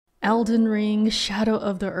Elden Ring Shadow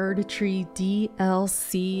of the Erdtree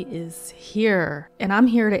DLC is here, and I'm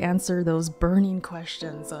here to answer those burning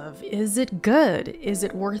questions of, is it good? Is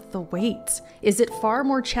it worth the wait? Is it far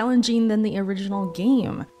more challenging than the original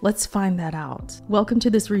game? Let's find that out. Welcome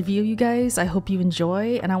to this review, you guys. I hope you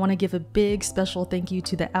enjoy, and I want to give a big special thank you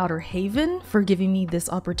to the Outer Haven for giving me this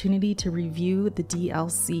opportunity to review the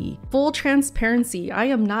DLC. Full transparency, I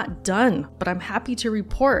am not done, but I'm happy to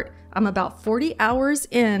report I'm about 40 hours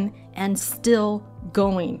in and still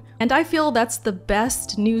going. And I feel that's the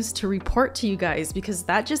best news to report to you guys because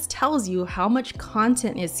that just tells you how much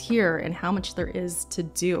content is here and how much there is to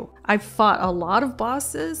do. I've fought a lot of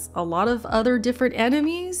bosses, a lot of other different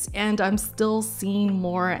enemies, and I'm still seeing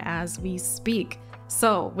more as we speak.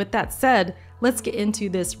 So with that said, let's get into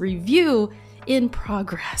this review in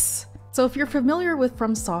progress. So if you're familiar with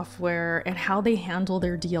From Software and how they handle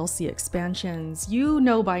their DLC expansions, you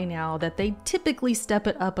know by now that they typically step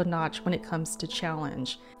it up a notch when it comes to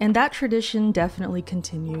challenge. And that tradition definitely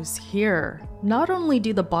continues here. Not only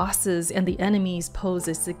do the bosses and the enemies pose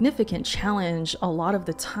a significant challenge a lot of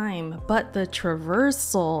the time, but the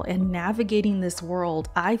traversal and navigating this world,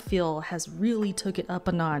 I feel, has really took it up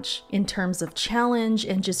a notch in terms of challenge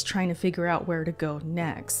and just trying to figure out where to go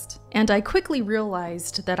next. And I quickly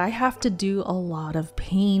realized that I have to do a lot of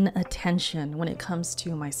paying attention when it comes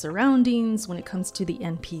to my surroundings, when it comes to the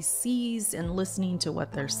NPCs and listening to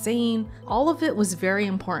what they're saying. All of it was very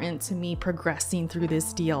important to me progressing through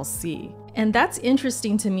this DLC. And that's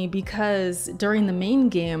interesting to me because during the main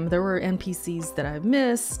game, there were NPCs that I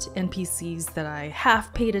missed, NPCs that I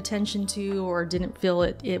half paid attention to or didn't feel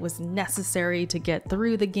it was necessary to get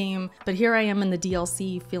through the game. But here I am in the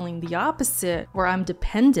DLC feeling the opposite, where I'm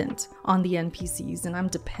dependent on the NPCs and I'm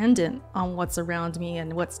dependent on what's around me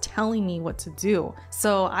and what's telling me what to do.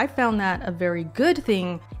 So I found that a very good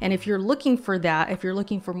thing. And if you're looking for that, if you're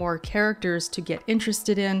looking for more characters to get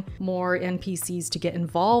interested in, more NPCs to get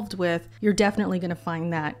involved with, you're definitely going to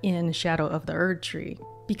find that in Shadow of the Erdtree.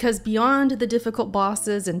 Because beyond the difficult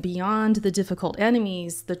bosses and beyond the difficult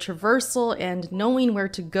enemies, the traversal and knowing where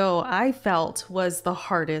to go, I felt was the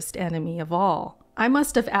hardest enemy of all. I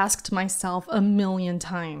must have asked myself a million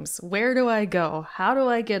times, where do I go? How do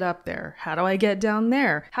I get up there? How do I get down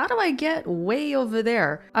there? How do I get way over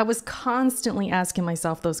there? I was constantly asking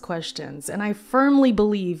myself those questions, and I firmly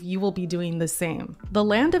believe you will be doing the same. The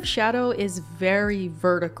Land of Shadow is very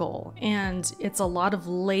vertical, and it's a lot of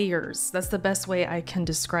layers. That's the best way I can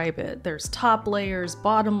describe it. There's top layers,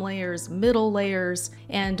 bottom layers, middle layers,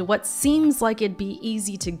 and what seems like it'd be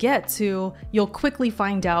easy to get to, you'll quickly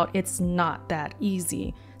find out it's not that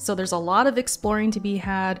easy. So there's a lot of exploring to be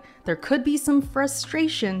had. There could be some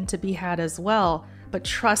frustration to be had as well. But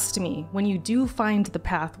trust me, when you do find the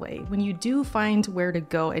pathway, when you do find where to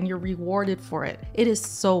go and you're rewarded for it, it is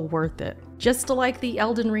so worth it. Just like the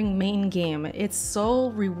Elden Ring main game, it's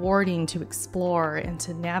so rewarding to explore and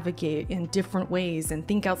to navigate in different ways and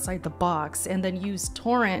think outside the box and then use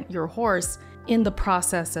Torrent, your horse, in the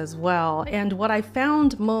process as well. And what I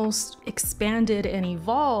found most expanded and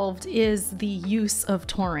evolved is the use of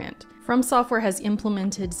Torrent. From Software has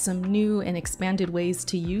implemented some new and expanded ways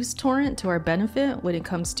to use Torrent to our benefit when it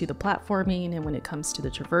comes to the platforming and when it comes to the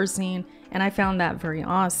traversing, and I found that very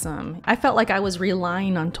awesome. I felt like I was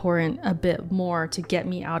relying on Torrent a bit more to get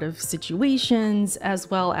me out of situations as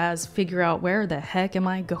well as figure out where the heck am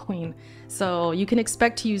I going. So you can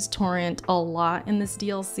expect to use Torrent a lot in this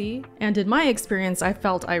DLC, and in my experience I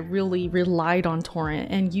felt I really relied on Torrent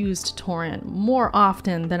and used Torrent more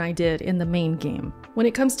often than I did in the main game. When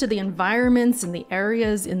it comes to the environments and the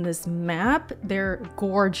areas in this map, they're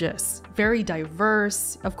gorgeous, very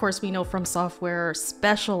diverse. Of course, we know From Software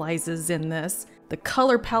specializes in this. The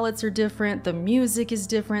color palettes are different, the music is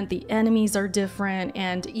different, the enemies are different,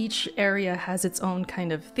 and each area has its own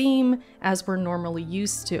kind of theme as we're normally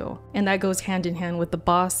used to. And that goes hand in hand with the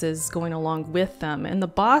bosses going along with them. And the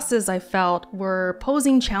bosses, I felt, were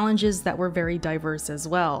posing challenges that were very diverse as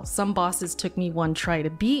well. Some bosses took me one try to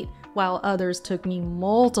beat, while others took me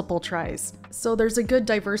multiple tries. So there's a good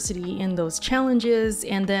diversity in those challenges,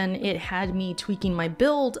 and then it had me tweaking my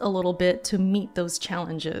build a little bit to meet those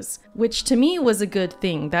challenges, which to me was a good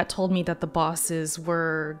thing. That told me that the bosses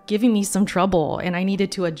were giving me some trouble and I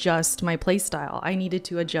needed to adjust my playstyle. I needed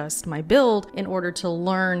to adjust my build in order to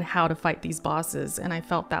learn how to fight these bosses, and I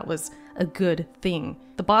felt that was a good thing.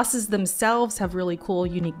 The bosses themselves have really cool,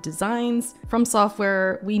 unique designs. From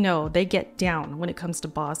Software, we know they get down when it comes to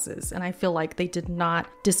bosses, and I feel like they did not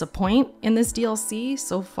disappoint in this DLC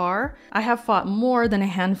so far. I have fought more than a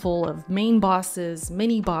handful of main bosses,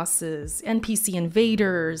 mini bosses, NPC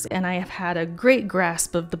invaders, and I have had a great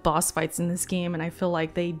grasp of the boss fights in this game, and I feel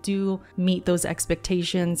like they do meet those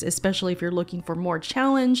expectations, especially if you're looking for more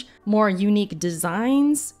challenge, more unique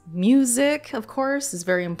designs. Music, of course, is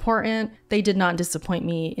very important. They did not disappoint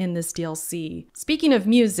me in this DLC. Speaking of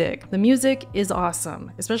music, the music is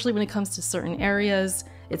awesome, especially when it comes to certain areas.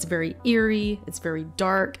 It's very eerie, it's very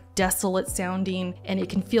dark, desolate sounding, and it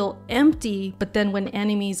can feel empty, but then when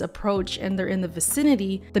enemies approach and they're in the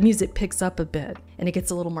vicinity, the music picks up a bit and it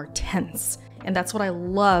gets a little more tense. And that's what I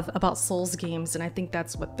love about Souls games, and I think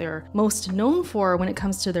that's what they're most known for when it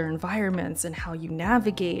comes to their environments and how you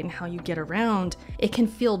navigate and how you get around. It can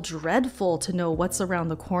feel dreadful to know what's around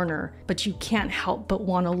the corner, but you can't help but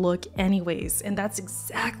want to look anyways, and that's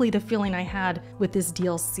exactly the feeling I had with this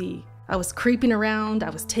DLC. I was creeping around, I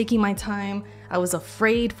was taking my time, I was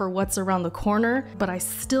afraid for what's around the corner, but I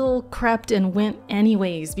still crept and went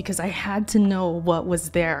anyways because I had to know what was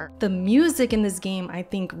there. The music in this game, I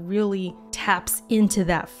think, really taps into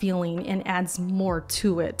that feeling and adds more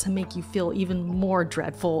to it to make you feel even more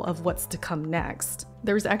dreadful of what's to come next.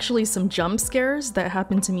 There's actually some jump scares that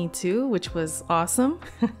happened to me too, which was awesome.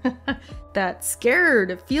 That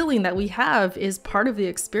scared feeling that we have is part of the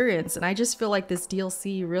experience, and I just feel like this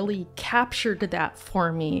DLC really captured that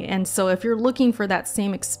for me. And so if you're looking for that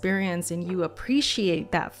same experience and you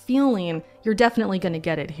appreciate that feeling, you're definitely going to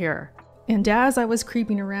get it here. And as I was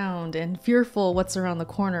creeping around and fearful what's around the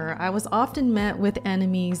corner, I was often met with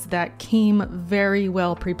enemies that came very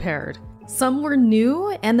well prepared. Some were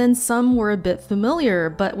new, and then some were a bit familiar,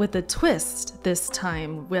 but with a twist this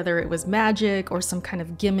time, whether it was magic or some kind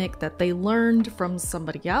of gimmick that they learned from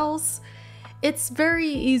somebody else. It's very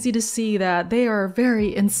easy to see that they are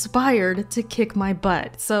very inspired to kick my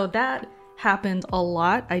butt. So that happened a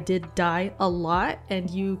lot. I did die a lot, and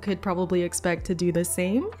you could probably expect to do the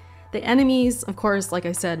same. The enemies, of course, like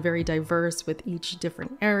I said, very diverse with each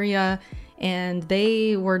different area, and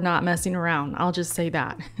they were not messing around. I'll just say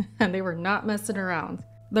that. And they were not messing around.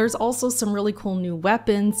 There's also some really cool new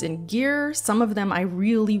weapons and gear. Some of them I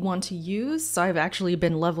really want to use, so I've actually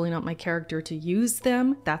been leveling up my character to use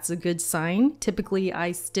them. That's a good sign. Typically,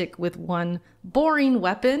 I stick with one boring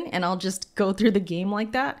weapon and I'll just go through the game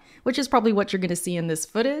like that, which is probably what you're going to see in this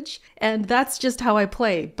footage. And that's just how I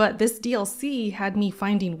play. But this DLC had me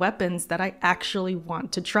finding weapons that I actually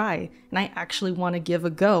want to try and I actually want to give a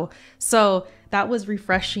go. So that was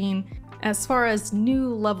refreshing. As far as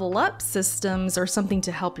new level up systems or something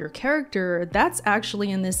to help your character, that's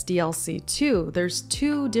actually in this DLC too. There's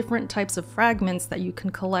 2 different types of fragments that you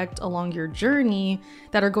can collect along your journey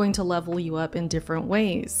that are going to level you up in different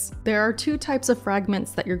ways. There are 2 types of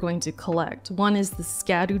fragments that you're going to collect. One is the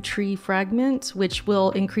Erdtree fragment, which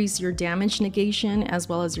will increase your damage negation as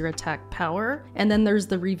well as your attack power. And then there's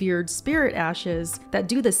the Revered Spirit Ashes that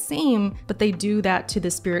do the same, but they do that to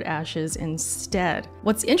the Spirit Ashes instead.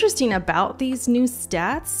 What's interesting about these new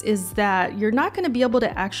stats is that you're not going to be able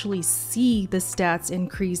to actually see the stats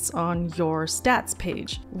increase on your stats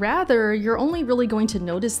page. Rather, you're only really going to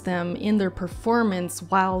notice them in their performance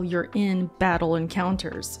while you're in battle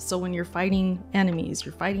encounters. So when you're fighting enemies,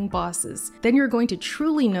 you're fighting bosses, then you're going to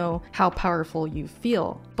truly know how powerful you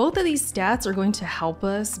feel. Both of these stats are going to help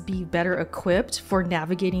us be better equipped for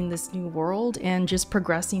navigating this new world and just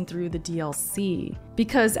progressing through the DLC.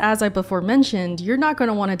 Because as I before mentioned, you're not going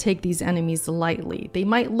to want to take these enemies lightly. They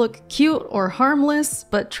might look cute or harmless,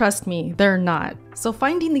 but trust me, they're not. So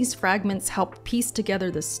finding these fragments help piece together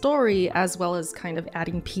the story as well as kind of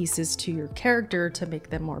adding pieces to your character to make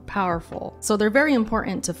them more powerful. So they're very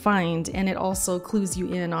important to find, and it also clues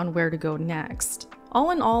you in on where to go next.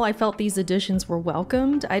 All in all, I felt these additions were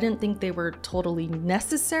welcomed. I didn't think they were totally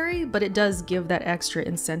necessary, but it does give that extra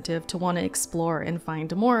incentive to want to explore and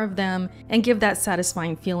find more of them and give that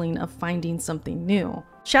satisfying feeling of finding something new.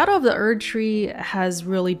 Shadow of the Erdtree has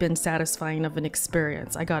really been satisfying of an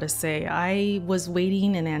experience, I gotta say. I was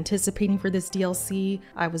waiting and anticipating for this DLC.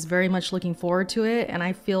 I was very much looking forward to it, and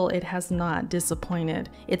I feel it has not disappointed.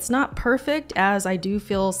 It's not perfect, as I do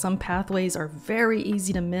feel some pathways are very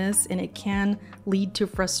easy to miss and it can lead to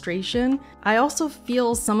frustration. I also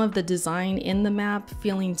feel some of the design in the map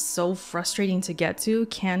feeling so frustrating to get to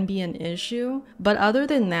can be an issue, but other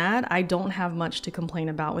than that, I don't have much to complain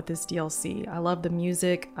about with this DLC. I love the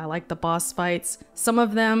music, I like the boss fights. Some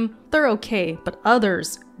of them, they're okay, but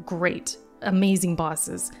others, great. amazing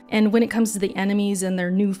bosses. And when it comes to the enemies and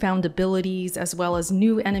their newfound abilities, as well as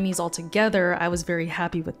new enemies altogether, I was very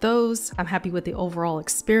happy with those. I'm happy with the overall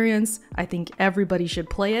experience. I think everybody should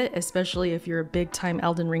play it, especially if you're a big time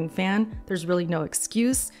Elden Ring fan. There's really no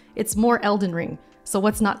excuse. It's more Elden Ring. So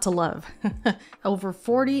what's not to love? Over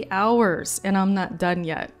 40 hours and I'm not done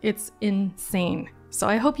yet. It's insane. So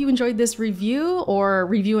I hope you enjoyed this review, or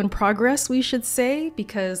review in progress, we should say,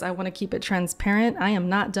 because I want to keep it transparent. I am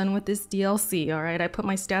not done with this DLC, all right? I put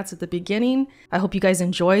my stats at the beginning. I hope you guys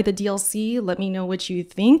enjoy the DLC. Let me know what you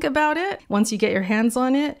think about it once you get your hands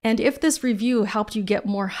on it. And if this review helped you get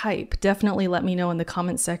more hype, definitely let me know in the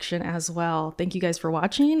comment section as well. Thank you guys for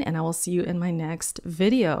watching, and I will see you in my next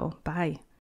video. Bye.